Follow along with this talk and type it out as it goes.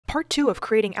Part 2 of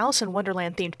creating Alice in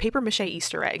Wonderland themed paper mache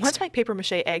Easter eggs. Once my paper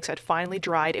mache eggs had finally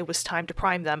dried, it was time to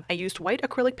prime them. I used white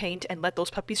acrylic paint and let those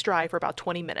puppies dry for about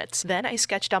 20 minutes. Then I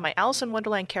sketched out my Alice in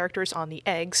Wonderland characters on the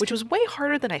eggs, which was way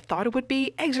harder than I thought it would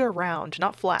be. Eggs are round,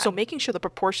 not flat, so making sure the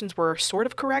proportions were sort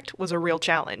of correct was a real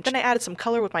challenge. Then I added some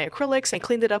color with my acrylics and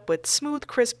cleaned it up with smooth,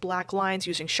 crisp black lines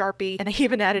using Sharpie, and I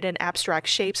even added in abstract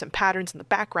shapes and patterns in the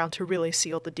background to really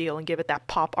seal the deal and give it that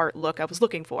pop art look I was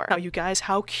looking for. Now you guys,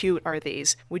 how cute are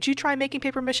these? Would you try making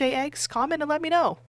paper mache eggs? Comment and let me know.